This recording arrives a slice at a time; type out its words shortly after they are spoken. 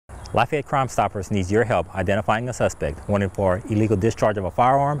Lafayette Crime Stoppers needs your help identifying a suspect wanted for illegal discharge of a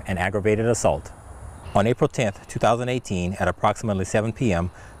firearm and aggravated assault. On April 10, 2018, at approximately 7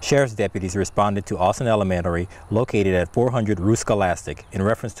 p.m., sheriff's deputies responded to Austin Elementary, located at 400 Rue Scholastic, in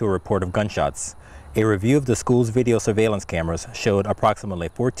reference to a report of gunshots. A review of the school's video surveillance cameras showed approximately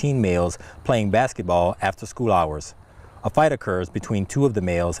 14 males playing basketball after school hours. A fight occurs between two of the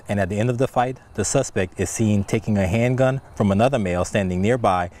males, and at the end of the fight, the suspect is seen taking a handgun from another male standing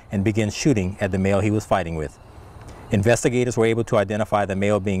nearby and begins shooting at the male he was fighting with. Investigators were able to identify the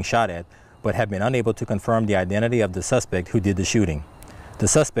male being shot at, but have been unable to confirm the identity of the suspect who did the shooting. The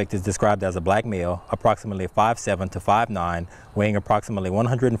suspect is described as a black male, approximately 5'7" to 5'9", weighing approximately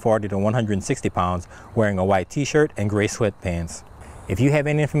 140 to 160 pounds, wearing a white t-shirt and gray sweatpants. If you have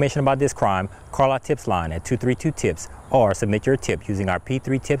any information about this crime, call our tips line at 232-TIPS or submit your tip using our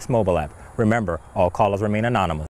P3 Tips mobile app. Remember, all callers remain anonymous.